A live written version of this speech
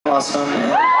awesome.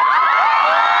 And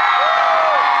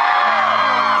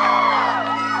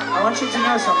I want you to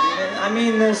know something. I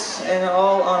mean this in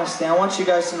all honesty. I want you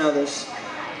guys to know this.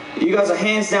 You guys are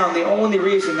hands down the only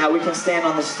reason that we can stand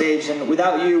on this stage, and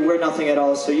without you, we're nothing at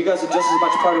all. So you guys are just as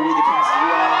much part of We the Kings as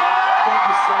we are. Thank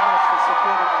you so much for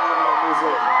supporting and loving our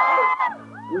music.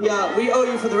 We owe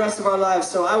you for the rest of our lives,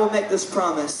 so I will make this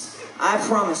promise. I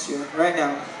promise you, right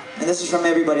now, and this is from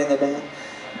everybody in the band,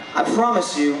 I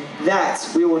promise you that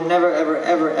we will never, ever,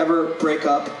 ever, ever break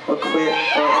up or quit or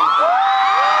anything.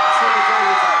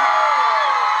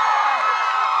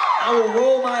 I will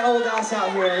roll my old ass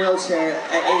out here in a wheelchair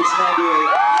at age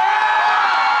 98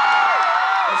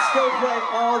 and still play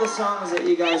all the songs that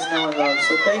you guys know and love.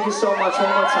 So thank you so much one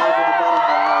more time for the bottom of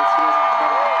my heart.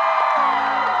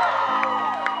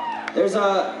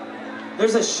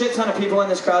 There's a shit ton of people in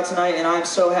this crowd tonight, and I'm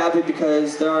so happy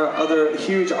because there are other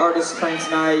huge artists playing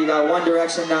tonight. You got One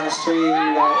Direction down the street, you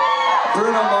got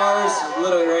Bruno Mars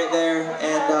literally right there,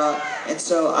 and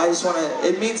so I just want to,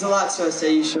 it means a lot to us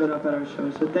that you showed up at our show,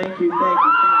 so thank you. I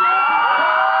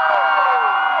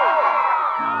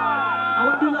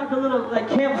want to do like a little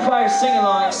campfire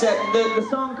sing-along, except the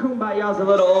song Kumbaya is a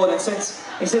little old, and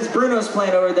since Bruno's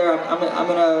playing over there, I'm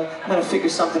gonna figure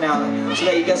something out so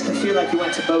that you guys can feel like you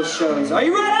went to both shows. Are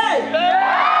you ready?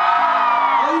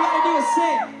 All you gotta do is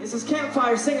sing. This is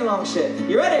campfire sing-along shit.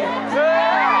 You ready?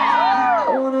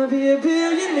 I wanna be a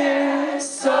billionaire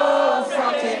so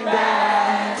fucking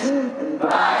bad, and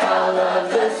buy all of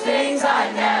the things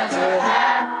I never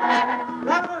had.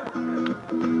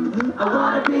 I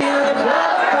wanna be a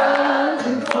cover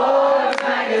of Forbes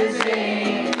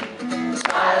magazine,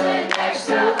 smiling next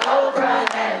to Oprah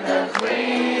and the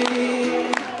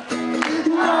Queen.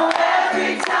 No,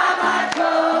 every time I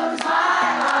close my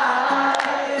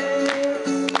eyes,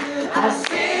 I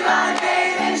see my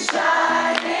name in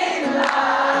shining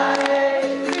lights.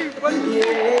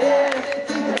 Yeah,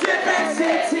 a different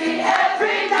city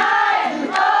every night.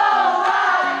 Oh,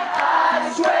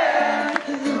 I swear,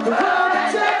 we're going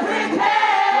to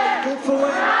prepare for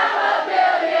when I'm a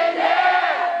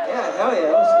billionaire. Yeah, hell yeah,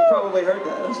 you probably heard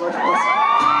that. That was much fun.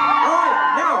 Alright,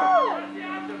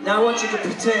 now I want you to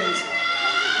pretend,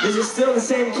 this is still the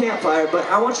same campfire, but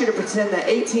I want you to pretend that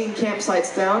 18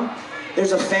 campsites down,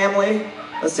 there's a family,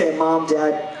 let's say a mom,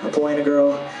 dad, a boy and a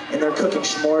girl, and they're cooking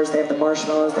s'mores. They have the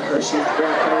marshmallows, the Hershey's, the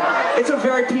graham cracker. It's a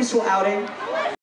very peaceful outing.